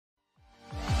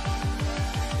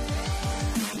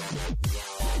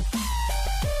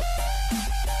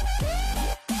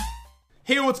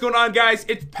Hey, what's going on, guys?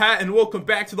 It's Pat, and welcome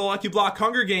back to the Lucky Block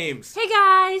Hunger Games. Hey,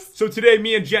 guys! So today,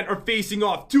 me and Jen are facing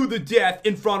off to the death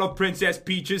in front of Princess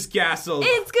Peach's castle.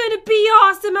 It's gonna be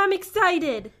awesome, I'm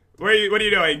excited. What are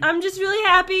you doing? I'm just really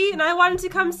happy, and I wanted to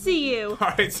come see you.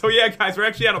 Alright, so yeah, guys, we're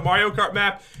actually at a Mario Kart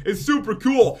map. It's super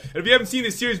cool. And if you haven't seen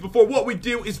this series before, what we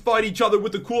do is fight each other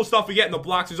with the cool stuff we get in the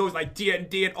blocks. There's always like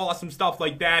D&D and awesome stuff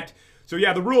like that. So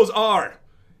yeah, the rules are...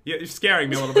 Yeah, you're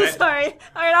scaring me a little bit. Sorry.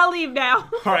 Alright, I'll leave now.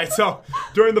 Alright, so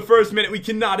during the first minute, we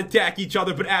cannot attack each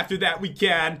other, but after that, we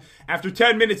can. After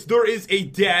 10 minutes, there is a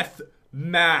death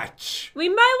match. We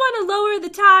might want to lower the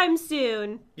time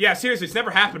soon. Yeah, seriously, it's never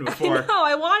happened before. No,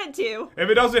 I want it to. If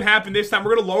it doesn't happen this time,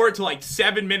 we're going to lower it to like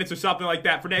 7 minutes or something like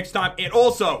that for next time. And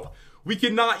also, we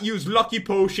cannot use lucky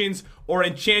potions or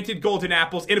enchanted golden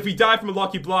apples. And if we die from a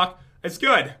lucky block, it's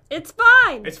good. It's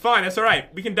fine. It's fine. That's all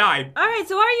right. We can die. Alright,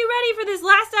 so are you ready for this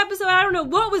last episode? I don't know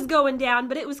what was going down,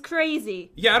 but it was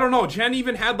crazy. Yeah, I don't know. Jen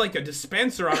even had like a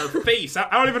dispenser on her face. I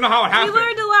don't even know how it happened. We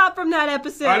learned a lot from that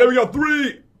episode. All right, there we go.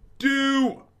 3,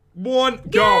 2, 1,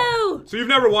 go. So you've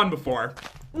never won before.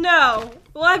 No.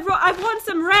 Well, I've won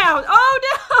some rounds. Oh,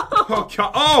 no. Oh,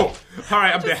 God. Oh. All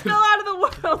right, I'm Just dead. fell out of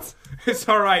the world. It's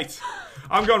all right.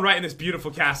 I'm going right in this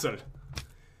beautiful castle.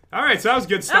 All right, so that was a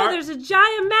good Oh, start. there's a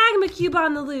giant magma cube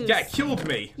on the loose. Yeah, it killed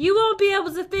me. You won't be able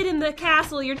to fit in the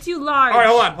castle. You're too large. All right,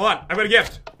 hold on. I've got a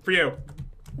gift for you.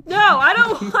 No, I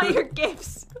don't want your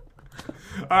gifts.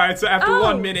 All right, so after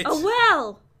 1 minute. A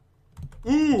well.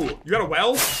 Ooh, you got a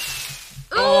well?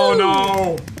 Ooh. Oh,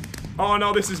 no. Oh,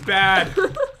 no, this is bad.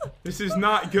 This is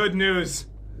not good news.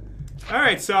 All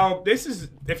right, so this is...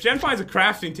 If Jen finds a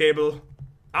crafting table,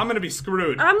 I'm going to be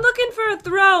screwed. I'm looking for a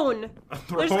throne. A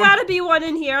throne? There's got to be one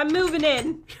in here. I'm moving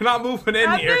in. You're not moving in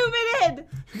I'm here. moving in.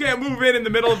 You can't move in the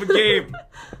middle of a game.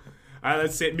 All right,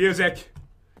 let's see. Music.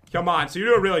 Come on. So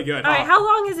you're doing really good. All right, how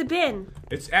long has it been?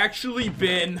 It's actually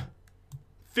been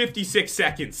 56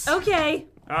 seconds. Okay.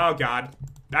 Oh, God.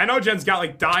 I know Jen's got,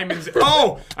 like, diamonds.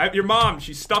 Oh! Your mom,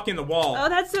 she's stuck in the wall. Oh,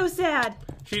 that's so sad.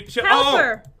 Help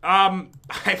her.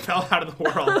 I fell out of the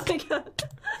Oh, world. my God.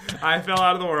 I fell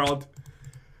out of the world.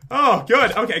 Oh,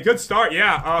 good. Okay, good start.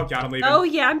 Yeah. Oh, God, I'm leaving. Oh,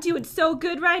 yeah, I'm doing so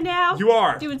good right now. You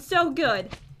are. Doing so good.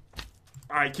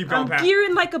 All right, keep going, I'm Pat.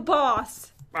 gearing like a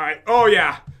boss. All right. Oh,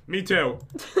 yeah. Me too.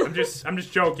 I'm just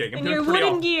joking. I'm In doing your pretty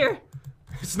wooden gear.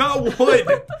 It's not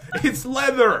wood. It's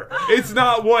leather. It's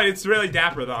not wood. It's really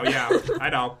dapper, though. Yeah, I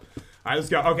know. All right, let's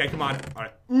go. Okay, come on. All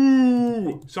right.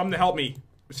 Ooh, something to help me.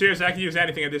 Seriously, I can use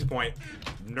anything at this point.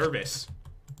 I'm nervous.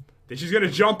 She's going to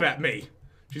jump at me.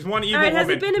 She's one evil woman. All right,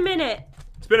 has it been a minute?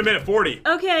 It's been a minute 40.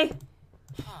 Okay.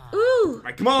 Ooh. All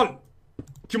right, come on.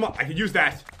 Come on. I can use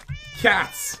that.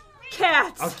 Cats.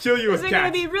 Cats. I'll kill you with They're cats.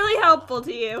 gonna be really helpful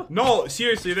to you. No,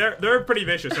 seriously, they're pretty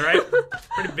vicious, all right?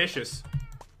 Pretty vicious.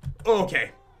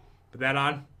 Okay. Put that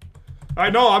on. All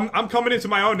right, no, I'm coming into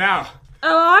my own now.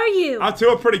 Oh, are you? I'm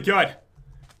doing pretty good.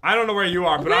 I don't know where you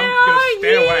are, but Where I'm gonna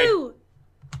stay are you? away.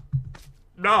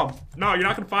 No, you're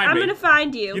not gonna find I'm me. gonna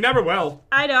find you. You never will.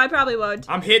 I know, I probably won't.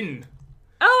 I'm hidden.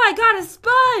 Oh, I got a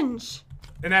sponge.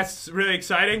 And that's really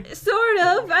exciting. Sort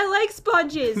of. I like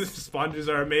sponges. Sponges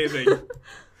are amazing.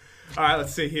 Alright,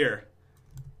 let's see here.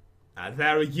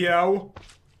 There we go.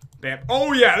 Bam.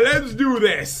 Oh yeah, let's do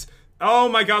this. Oh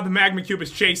my God, the magma cube is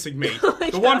chasing me.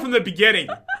 The one from the beginning.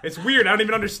 It's weird. I don't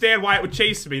even understand why it would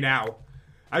chase me now.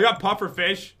 I got puffer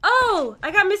fish. Oh,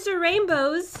 I got Mr.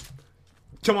 Rainbows.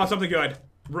 Come on, something good.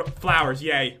 Flowers,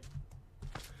 yay.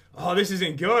 Oh, this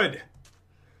isn't good.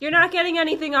 You're not getting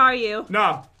anything, are you?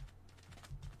 No.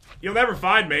 You'll never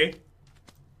find me.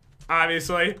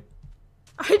 Obviously.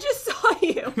 I just saw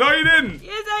you. No, you didn't.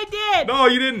 Yes, I did. No,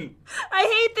 you didn't. I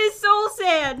hate this soul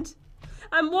sand.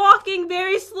 I'm walking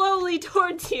very slowly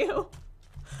towards you.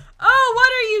 Oh,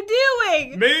 what are you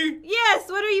doing? Me? Yes,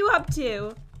 what are you up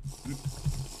to?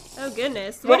 Oh,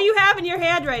 goodness. What do you have in your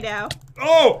hand right now?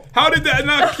 Oh, how did that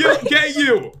not get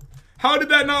you? How did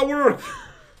that not work?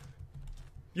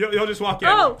 You'll just walk in.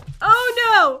 Oh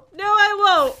no. No, I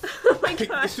won't. Oh, my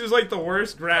God. This is like the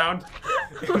worst ground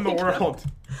in the world.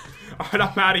 Alright,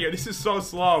 I'm out of here. This is so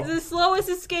slow. The slowest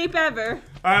escape ever.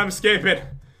 I'm escaping.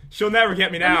 She'll never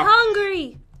get me now. I'm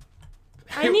hungry.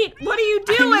 What are you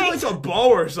doing? I need like a bow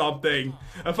or something.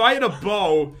 If I had a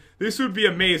bow, this would be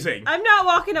amazing. I'm not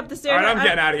walking up the stairs. Alright, I'm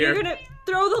getting out of here. You're gonna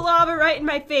throw the lava right in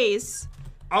my face.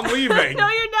 I'm leaving. No,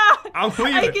 you're not. I'm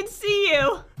leaving. I can see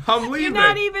you. I'm leaving. You're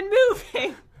not even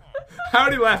moving. I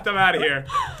already left. I'm out of here.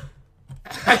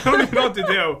 I don't even know what to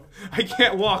do. I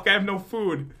can't walk. I have no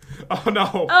food. Oh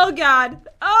no. Oh God.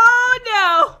 Oh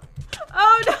no.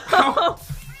 Oh no.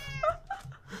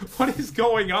 What is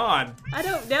going on? I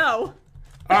don't know.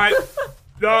 Alright.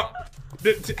 No.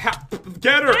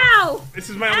 Get her! Ow! This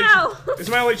is my Ow! only. This is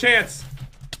my only chance.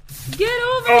 Get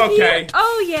over Okay. here!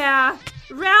 Oh yeah.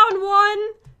 Round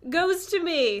 1 goes to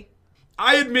me.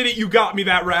 I admit it. You got me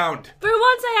that round. For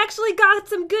once, I actually got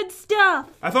some good stuff.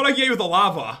 I thought I gave you the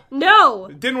lava. No.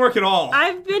 It didn't work at all.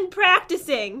 I've been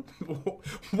practicing.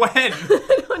 When?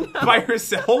 I don't know. By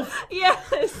yourself?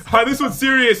 Yes. Alright, this one's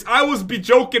serious. I was be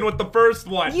joking with the first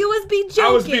one. You was be joking. I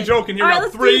was be joking. Here All right, now.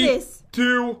 let's 3, do this.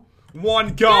 2, 1,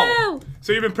 go. Go.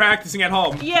 So you've been practicing at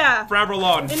home? Yeah. Forever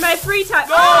alone. In my free time.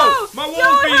 No! Oh! My Don't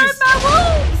hurt wolfies!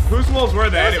 my wolves! Whose wolves were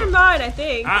they Those anyway? are mine, I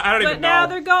think. I don't but even now know.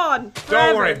 they're gone.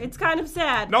 Forever. worry. It's kind of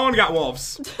sad. No one got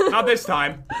wolves. Not this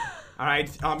time.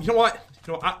 Alright, you know what?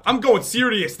 I'm going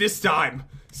serious this time.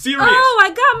 Serious. Oh, I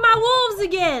got my wolves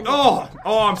again. Oh,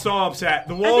 I'm so upset.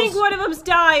 The I wolves. think one of them's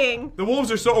dying. The wolves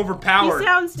are so He overpowered.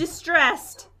 sounds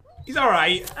distressed. He's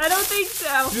alright. I don't think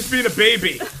so. Just being a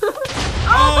baby.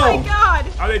 Oh my god.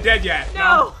 Are they dead yet?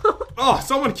 No. Oh,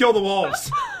 someone kill the wolves.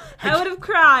 I would have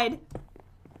cried.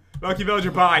 Lucky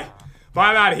Villager, bye. Bye,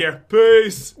 I'm out of here.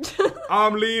 Peace.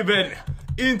 I'm leaving.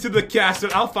 Into the castle.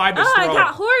 I'll find this Oh, I throne.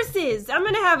 got horses. I'm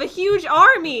gonna have a huge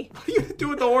army. What are you gonna do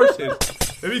with the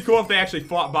horses? It'd be cool if they actually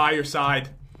fought by your side.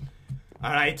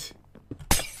 Alright.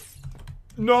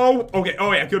 No. Okay,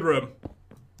 oh yeah, good room.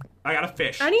 I got a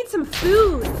fish. I need some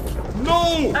food.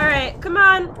 No! Alright, come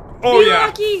on. Oh, Be yeah.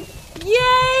 lucky.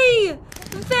 Yay!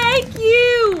 Thank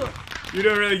you! You're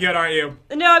doing really good, aren't you?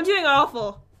 No, I'm doing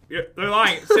awful. They're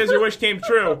lying. It says your wish came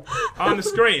true on the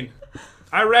screen.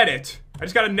 I read it. I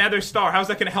just got a nether star. How's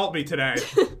that gonna help me today?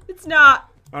 It's not.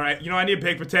 Alright, I need a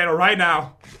baked potato right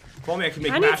now. If only I can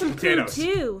make I need mashed some potatoes. food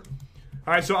too.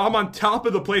 Alright, so I'm on top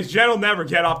of the place. Jen will never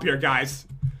get up here, guys.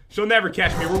 She'll never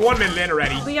catch me. We're 1 minute in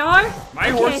already. We are? My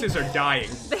Okay. horses are dying.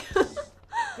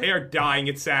 They are dying.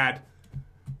 It's sad.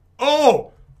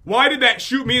 Oh! Why did that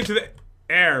shoot me into the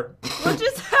air? What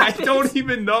just I happened? don't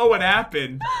even know what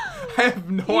happened. I have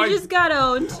no You idea. just got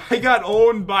owned. I got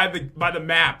owned by the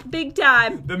map. Big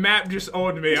time. The map just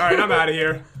owned me. Alright, I'm out of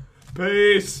here.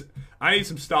 Peace. I need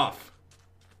some stuff.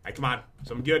 Alright, come on.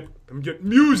 Some good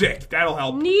music. That'll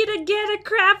help. Need to get a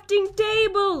crafting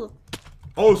table.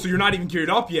 Oh, so you're not even geared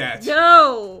up yet.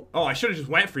 No. Oh, I should have just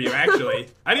went for you, actually.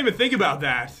 I didn't even think about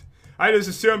that. I just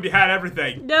assumed you had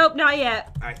everything. Nope, not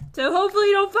yet. Alright. So hopefully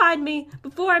you don't find me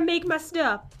before I make my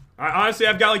stuff. Honestly,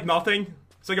 I've got like nothing.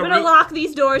 It's like a I'm gonna real. lock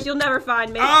these doors. You'll never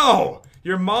find me. Oh!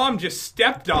 Your mom just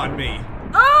stepped on me.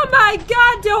 Oh my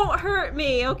god, don't hurt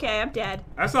me. Okay, I'm dead.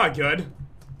 That's not good.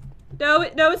 No,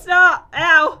 it's not.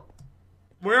 Ow.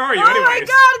 Where are you, Oh anyways? my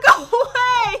god, go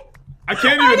away. I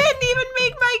can't I even. didn't even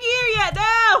make my gear yet.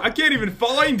 No. I can't even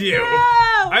find you.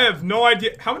 No. I have no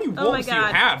idea. How many Oh my wolves do you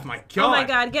God. have? My God. Oh my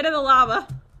god, get in the lava.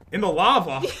 In the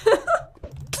lava.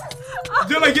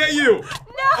 Did I get you?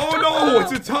 No. Oh no,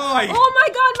 it's a tie. Oh my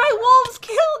god, my wolves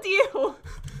killed you.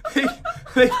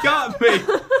 They got me.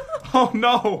 Oh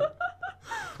no.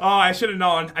 Oh, I should have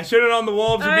known. I should have known the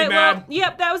wolves would be Alright, mad. well,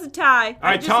 yep, that was a tie. I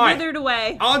Alright, just tie. withered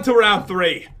away. On to round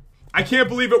 3. I can't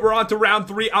believe it. We're on to round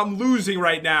 3. I'm losing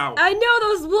right now. I know,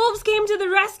 those wolves came to the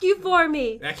rescue for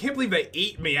me. I can't believe they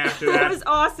ate me after That that. was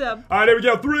awesome. Alright, here we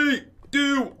go. 3,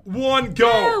 2, 1,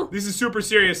 go. Go. This is super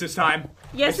serious this time.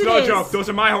 Yes, it's it no is. joke. Those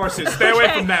are my horses. Stay away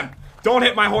Okay. from them. Don't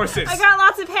hit my horses. I got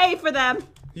lots of hay for them.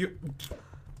 You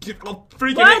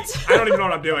freaking What? I don't even know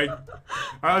what I'm doing.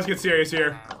 Alright, let's get serious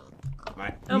here.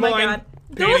 Oh my Mine god.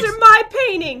 paintings. Those are my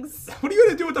paintings. What are you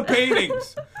gonna do with the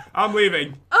paintings? I'm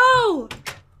leaving. Oh,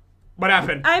 What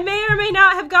happened? I may or may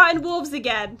not have gotten wolves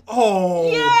again. Oh.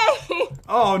 Yay!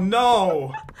 Oh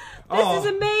no. This is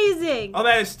amazing. Oh,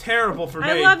 that is terrible for me.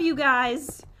 I love you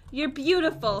guys. You're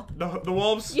beautiful. The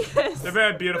wolves? Yes. They're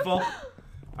very beautiful.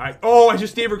 Alright. Oh, I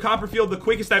just gave her Copperfield the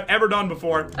quickest I've ever done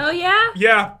before. Oh yeah?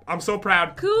 Yeah, I'm so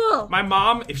proud. Cool. My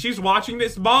mom, if she's watching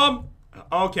this, Mom,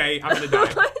 okay, I'm gonna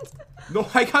die. What? No,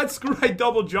 I got screwed. I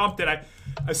double jumped it.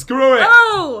 I screw it.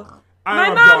 Oh! I My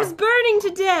don't know where I'm mom's going. burning to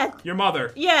death. Your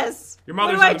mother. Yes. Your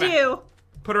mother's What on do the I do?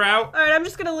 Put her out. Alright, I'm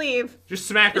just gonna leave. Just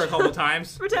smack her a couple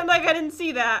times. Pretend like I didn't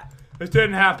see that. This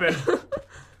didn't happen.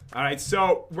 Alright,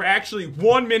 so we're actually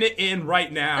 1 minute in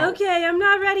right now. Okay, I'm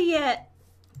not ready yet.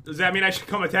 Does that mean I should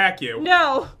come attack you?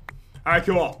 No. Alright,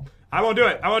 cool. I won't do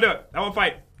it. I won't do it. I won't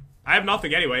fight. I have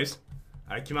nothing anyways.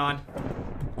 Alright, come on.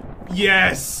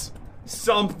 Yes!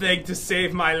 Something to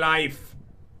save my life.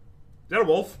 Is that a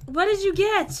wolf? What did you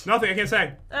get? Nothing, I can't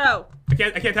say. Oh. I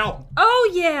can't tell.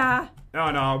 Oh yeah.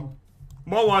 No.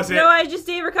 What was it? No, I just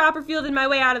gave her Copperfield in my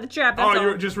way out of the trap. That's Oh, all.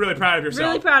 you're just really proud of yourself.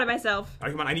 really proud of myself.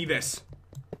 Alright, come on, I need this.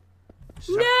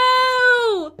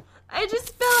 No! I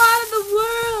just fell out of the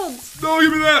world. No,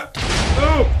 give me that!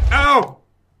 Oh! Ow!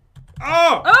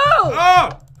 Oh! Oh!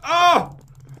 Oh! Oh!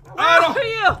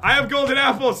 you? I have golden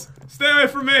apples. Stay away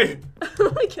from me.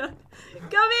 Oh my god.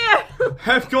 Come here. I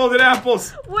have golden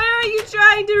apples. Where are you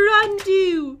trying to run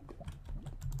to?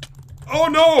 Oh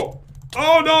no.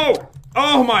 Oh no.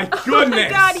 Oh my goodness. Oh my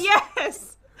god,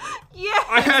 yes. Yes.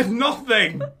 I had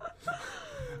nothing.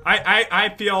 I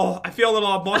feel a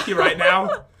little unlucky right now.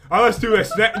 All right, let's do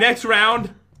this. Next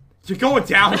round. You're going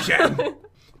down, Jen.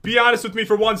 Be honest with me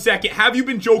for 1 second. Have you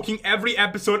been joking every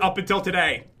episode up until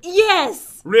today?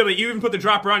 Yes. Really? You even put the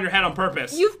dropper on your head on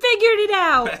purpose? You figured it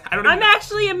out. I'm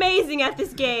actually amazing at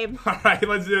this game. All right,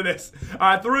 let's do this.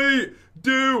 All right, 3,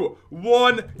 2,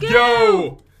 1,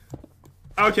 go.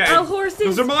 Okay. Oh, horses.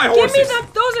 Those are my horses. Give me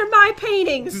those are my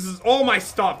paintings. This is all my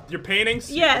stuff. Your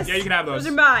paintings? Yes. Yeah, you can have those.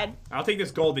 Those are mine. I'll take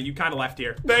this gold that you kind of left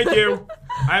here. Thank you.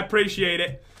 I appreciate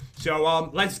it. So,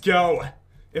 let's go.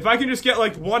 If I can just get,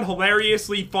 like, one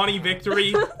hilariously funny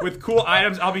victory with cool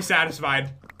items, I'll be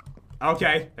satisfied.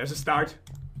 Okay, there's a start.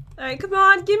 Alright, come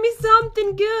on, give me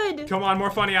something good. Come on, more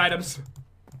funny items.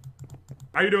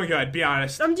 Are you doing good? Be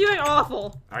honest. I'm doing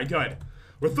awful. Alright, good.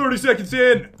 We're 30 seconds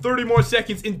in. 30 more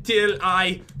seconds until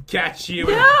I catch you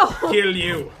No! and kill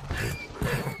you.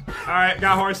 Alright,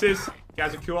 got horses. You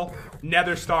guys are cool.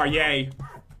 Nether star, yay.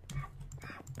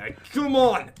 Alright, come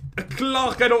on. A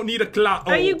clock. I don't need a clock.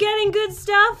 Oh. Are you getting good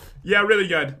stuff? Yeah, really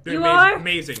good. You are?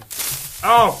 Amazing.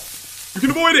 Oh, you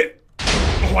can avoid it.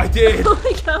 Oh, I did. Oh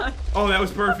my god. Oh, that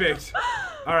was perfect.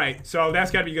 All right, so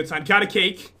that's gotta be a good sign. Got a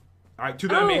cake. All right, to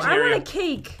the amazing I area. want a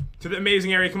cake. To the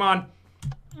amazing area. Come on.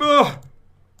 Ugh.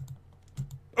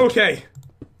 Okay.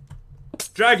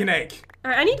 Dragon egg.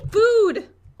 Alright, I need food.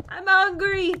 I'm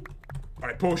hungry. All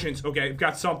right, potions. Okay, I've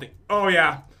got something. Oh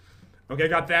yeah. Okay,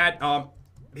 got that.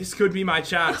 This could be my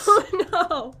chance. Oh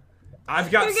no.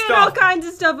 I've got You're getting stuff. all kinds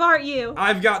of stuff, aren't you?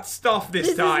 I've got stuff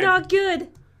this time. This is not good.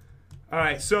 All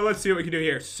right, so let's see what we can do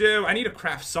here. So I need to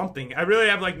craft something. I really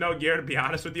have like no gear, to be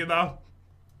honest with you, though.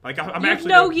 Like I'm You have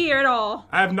actually no gear at all.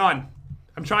 I have none.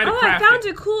 I'm trying to Oh, I craft found it.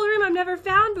 a cool room I've never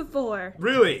found before.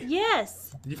 Really?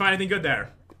 Yes. Did you find anything good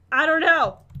there? I don't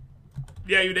know.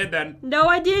 Yeah, you did then. No,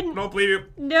 I didn't. Don't believe you.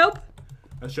 Nope.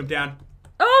 Let's jump down.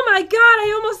 Oh my god,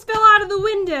 I almost fell out of the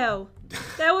window.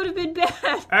 That would have been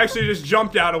bad. I actually just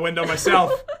jumped out a window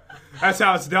myself. That's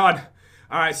how it's done.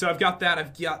 All right, so I've got that.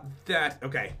 I've got that.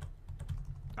 Okay.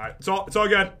 All right, it's all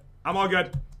good. I'm all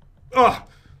good. Ugh.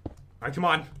 All right, come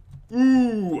on.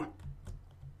 Ooh.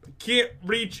 I can't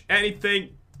reach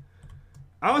anything.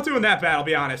 I'm not doing that bad, I'll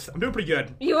be honest. I'm doing pretty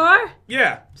good. You are?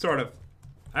 Yeah, sort of.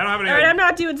 I don't have anything. Alright, I'm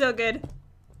not doing so good.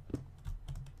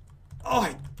 Oh,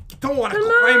 I don't want to Come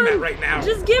climb on. that right now.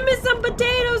 Just give me some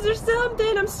potatoes or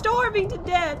something. I'm starving to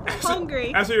death. I'm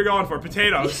hungry. That's what you're going for,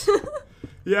 potatoes.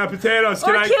 Yeah, potatoes.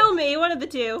 Or kill me, one of the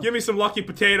two. Give me some lucky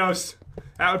potatoes.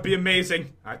 That would be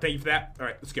amazing. All right, thank you for that. All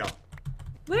right, let's go.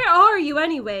 Where are you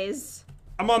anyways?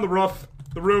 I'm on the roof.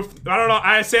 The roof. I don't know.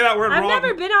 I say that word I've wrong.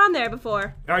 never been on there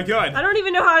before. All right, good. I don't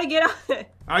even know how to get on it.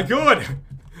 All right, good.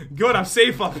 Good, I'm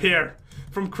safe up here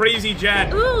from Crazy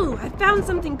Jen. Ooh, I found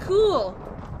something cool.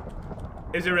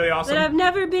 Is it really awesome? That I've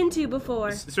never been to before.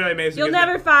 It's really amazing. You'll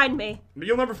never find me.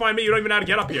 You'll never find me. You don't even know how to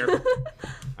get up here.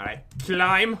 All right,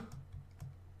 climb.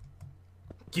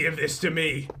 Give this to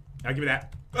me. Now give me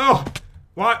that. Oh,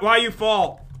 why you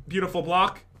fall, beautiful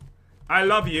block? I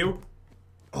love you.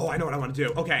 Oh, I know what I want to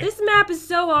do. Okay. This map is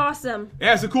so awesome.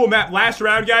 Yeah, it's a cool map. Last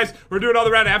round, guys. We're doing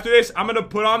another round after this. I'm gonna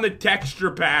put on the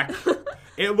texture pack.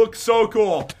 It looks so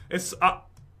cool. It's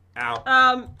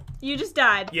ow. You just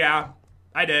died. Yeah,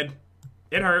 I did.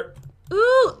 It hurt.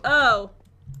 Ooh, oh.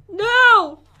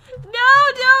 No!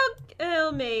 No, don't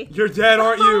kill me. You're dead,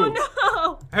 aren't you?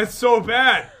 Oh, no. That's so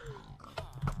bad.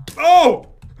 Oh!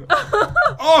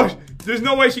 Oh! There's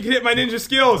no way she can hit my ninja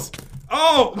skills.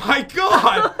 Oh my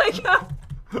god! Oh, my God.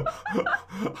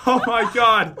 Oh my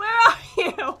god. Where are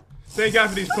you? Thank God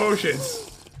for these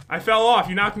potions. I fell off.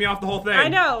 You knocked me off the whole thing. I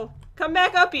know. Come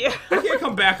back up here. I can't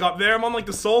come back up there. I'm on like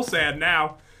the soul sand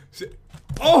now.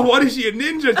 Oh, what is she, a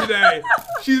ninja today?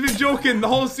 She's been joking the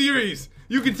whole series.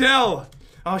 You can tell.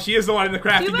 Oh, she is the one in the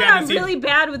crafting Too den. bad I'm really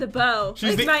bad with a bow.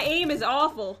 She's Like, my aim is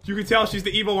awful. You can tell she's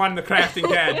the evil one in the crafting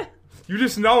den. You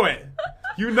just know it.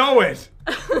 You know it.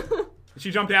 Did she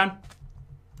jump down?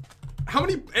 How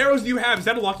many arrows do you have? Is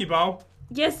that a lucky bow?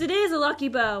 Yes, it is a lucky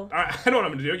bow. Alright, I know what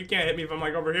I'm gonna do. You can't hit me if I'm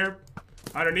like over here.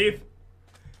 Underneath.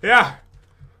 Yeah.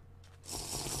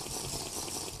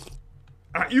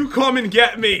 Alright, you come and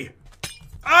get me.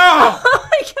 Oh! Oh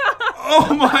my god!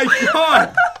 Oh my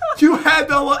god! You had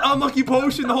the unlucky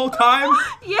potion the whole time?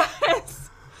 Yes!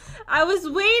 I was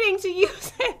waiting to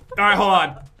use it. Alright, hold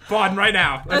on. Fun right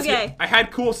now. Okay. I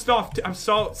had cool stuff. I'm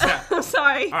so sad. I'm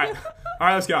sorry. Alright.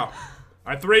 Alright, let's go.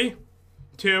 Alright, 3,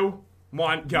 2,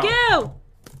 1, go. Go!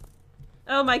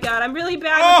 Oh my god, I'm really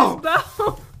bad with this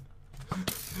bow.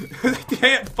 I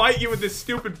can't fight you with this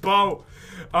stupid bow.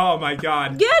 Oh my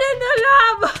god. Get in the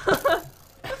lava.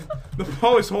 The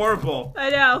bow is horrible. I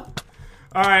know.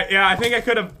 Alright, yeah, I think I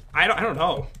could have. I don't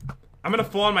know. I'm gonna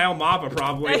fall in my own lava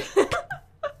probably.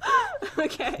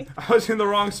 Okay. I was in the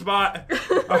wrong spot.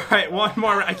 Alright, one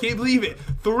more. I can't believe it.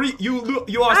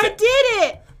 You lost I it. did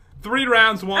it. 3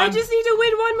 rounds won. I just need to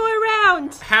win one more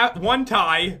round. One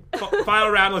tie. Final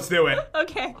round, let's do it.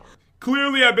 Okay.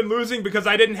 Clearly I've been losing because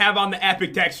I didn't have on the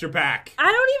epic texture pack.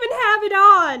 I don't even have it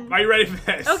on. Are you ready for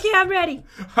this? Okay, I'm ready.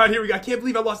 Alright, here we go. I can't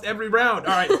believe I lost every round.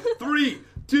 Alright, 3,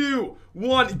 2,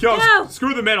 1, go. Go.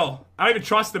 Screw the middle. I don't even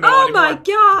trust the middle Oh anymore. my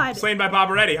god. Slain by Bob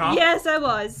already, huh? Yes, I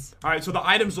was. Alright, so the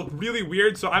items look really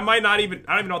weird, so I might not even,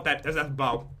 I don't even know what that is. That's a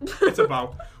bow. It's a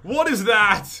bow. What is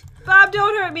that? Bob,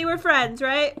 don't hurt me. We're friends,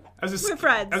 right? We're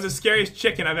friends. That was the scariest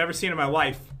chicken I've ever seen in my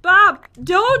life. Bob,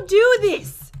 don't do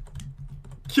this.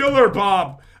 Killer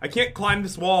Bob. I can't climb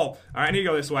this wall. Alright, I need to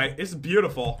go this way. This is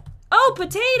beautiful. Oh,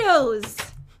 potatoes.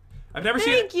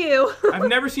 Thank you. I've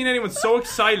never seen anyone so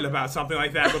excited about something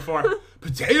like that before.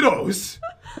 Potatoes?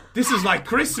 This is like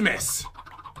Christmas.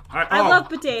 Right, I love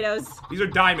potatoes. These are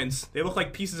diamonds. They look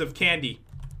like pieces of candy.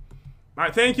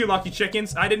 Alright, thank you, Lucky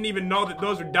Chickens. I didn't even know that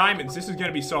those were diamonds. This is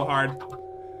gonna be so hard.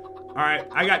 Alright,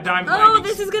 I got diamond leggings.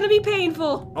 This is gonna be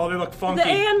painful. Oh, they look funky. The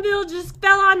anvil just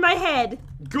fell on my head.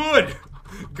 Good.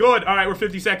 Good. Alright, we're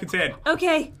 50 seconds in.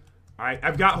 Okay. Alright,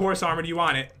 I've got horse armor. Do you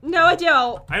want it? No, I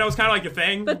don't. I know it's kind of like your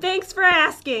thing. But thanks for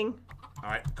asking.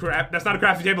 Alright, crap. That's not a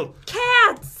crafting table.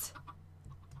 Cats!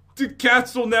 The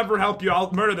cats will never help you.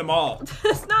 I'll murder them all.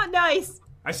 That's not nice.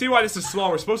 I see why this is slow.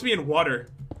 We're supposed to be in water.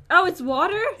 Oh, it's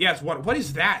water? Yeah, it's water. What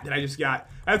is that I just got?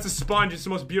 That's a sponge. It's the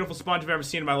most beautiful sponge I've ever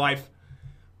seen in my life.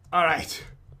 Alright.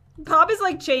 Bob is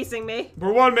like chasing me.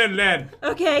 We're 1 minute in.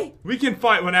 Okay. We can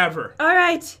fight whenever.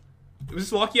 Alright. Was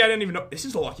this lucky? I didn't even know. This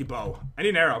is a lucky bow. I need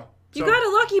an arrow. You got a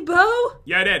lucky bow?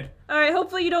 Yeah, I did. Alright,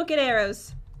 hopefully you don't get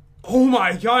arrows. Oh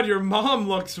my god, your mom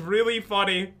looks really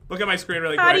funny. Look at my screen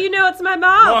really quick. How do you know it's my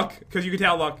mom? Look, because you can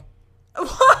tell, look.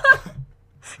 What?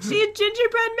 She a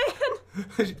gingerbread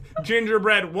man?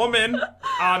 Gingerbread woman,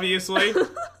 obviously.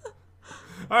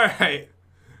 Alright.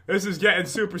 This is getting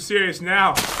super serious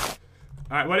now.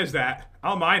 Alright, what is that?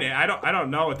 I'll mine it. I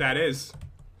don't know what that is.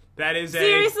 That is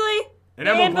Seriously? an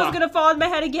the emerald anvil's gonna fall on my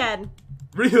head again.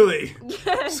 Really?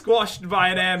 Yes. Squashed by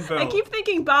an anvil. I keep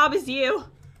thinking Bob is you.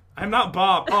 I'm not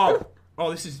Bob.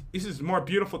 Oh, this is more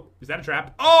beautiful. Is that a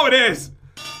trap? Oh, it is.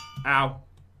 Ow.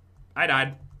 I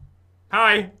died.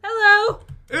 Hi. Hello.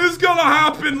 It's gonna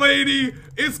happen, lady.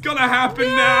 It's gonna happen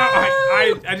now.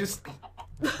 I just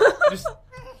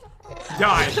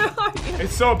died. Where are you?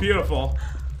 It's so beautiful.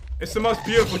 It's the most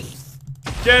beautiful.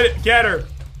 Get it. Get her.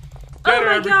 Oh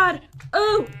my god.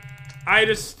 Oh. I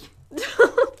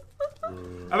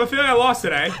have a feeling I lost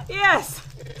today. Yes.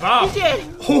 Bob. You did.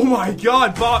 Oh my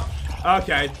god, Bob.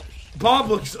 Okay. Bob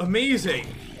looks amazing.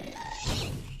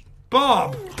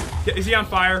 Bob. Is he on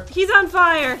fire? He's on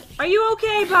fire. Are you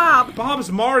okay, Bob?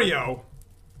 Bob's Mario.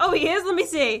 Oh, he is? Let me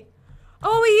see.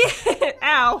 Oh, he is.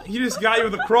 Ow. He just got you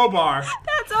with a crowbar.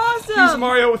 That's awesome. He's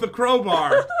Mario with a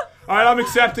crowbar. Alright, I'm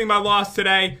accepting my loss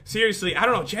today. Seriously, I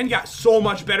don't know. Jen got so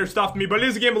much better stuff than me, but it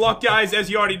is a game of luck, guys, as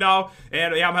you already know.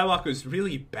 And yeah, my luck was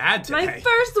really bad today. My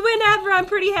first win ever. I'm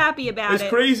pretty happy about it. It's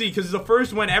crazy because it's the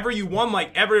first whenever you won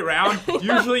like every round.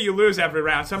 Usually you lose every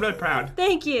round, so I'm really proud.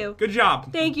 Thank you. Good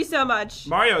job. Thank you so much.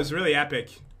 Mario is really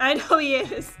epic. I know he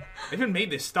is. I even made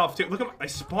this stuff too. Look at my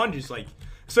sponge. It's like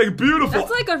beautiful.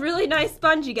 That's like a really nice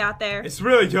sponge you got there. It's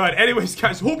really good. Anyways,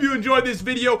 guys, hope you enjoyed this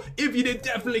video. If you did,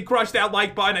 definitely crush that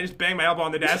like button. I just banged my elbow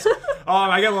on the desk.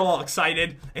 I got a little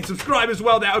excited. And subscribe as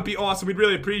well. That would be awesome. We'd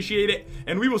really appreciate it.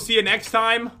 And we will see you next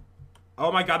time.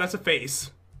 Oh my god, that's a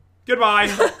face.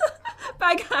 Goodbye.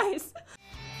 Bye, guys.